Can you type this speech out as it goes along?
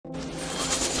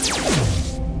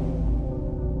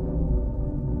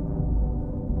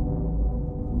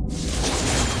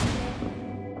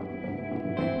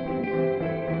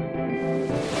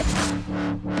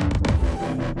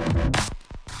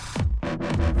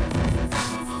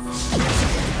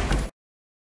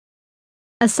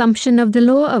Assumption of the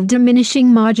law of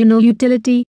diminishing marginal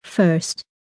utility. First,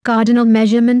 cardinal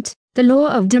measurement. The law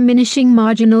of diminishing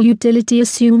marginal utility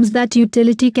assumes that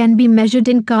utility can be measured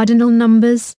in cardinal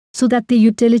numbers, so that the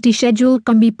utility schedule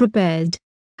can be prepared.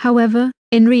 However,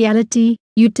 in reality,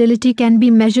 utility can be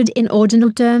measured in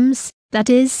ordinal terms, that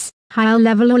is, higher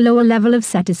level or lower level of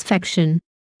satisfaction.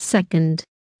 Second,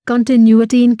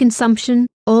 continuity in consumption.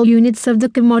 All units of the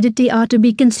commodity are to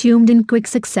be consumed in quick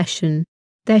succession.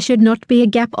 There should not be a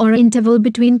gap or interval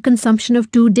between consumption of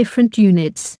two different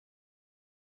units.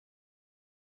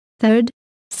 Third,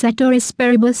 ceteris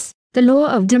paribus. The law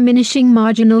of diminishing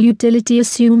marginal utility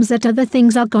assumes that other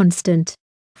things are constant.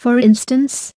 For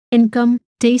instance, income,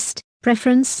 taste,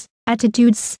 preference,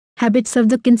 attitudes, habits of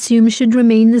the consumer should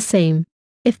remain the same.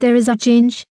 If there is a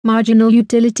change, marginal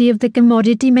utility of the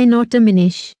commodity may not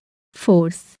diminish.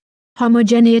 Fourth,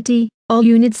 homogeneity. All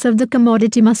units of the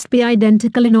commodity must be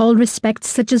identical in all respects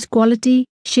such as quality,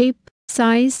 shape,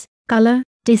 size, color,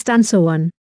 taste and so on.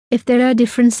 If there are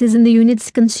differences in the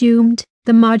units consumed,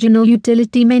 the marginal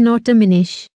utility may not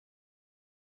diminish.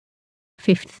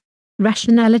 Fifth,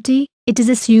 rationality. It is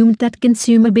assumed that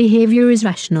consumer behavior is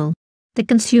rational. The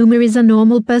consumer is a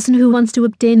normal person who wants to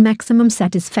obtain maximum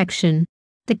satisfaction.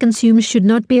 The consumer should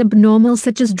not be abnormal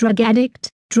such as drug addict,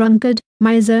 drunkard,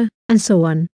 miser, and so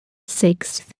on.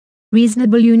 Sixth,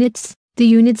 reasonable units. The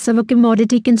units of a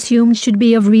commodity consumed should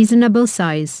be of reasonable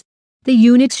size. The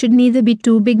units should neither be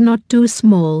too big nor too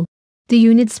small. The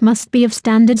units must be of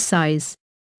standard size.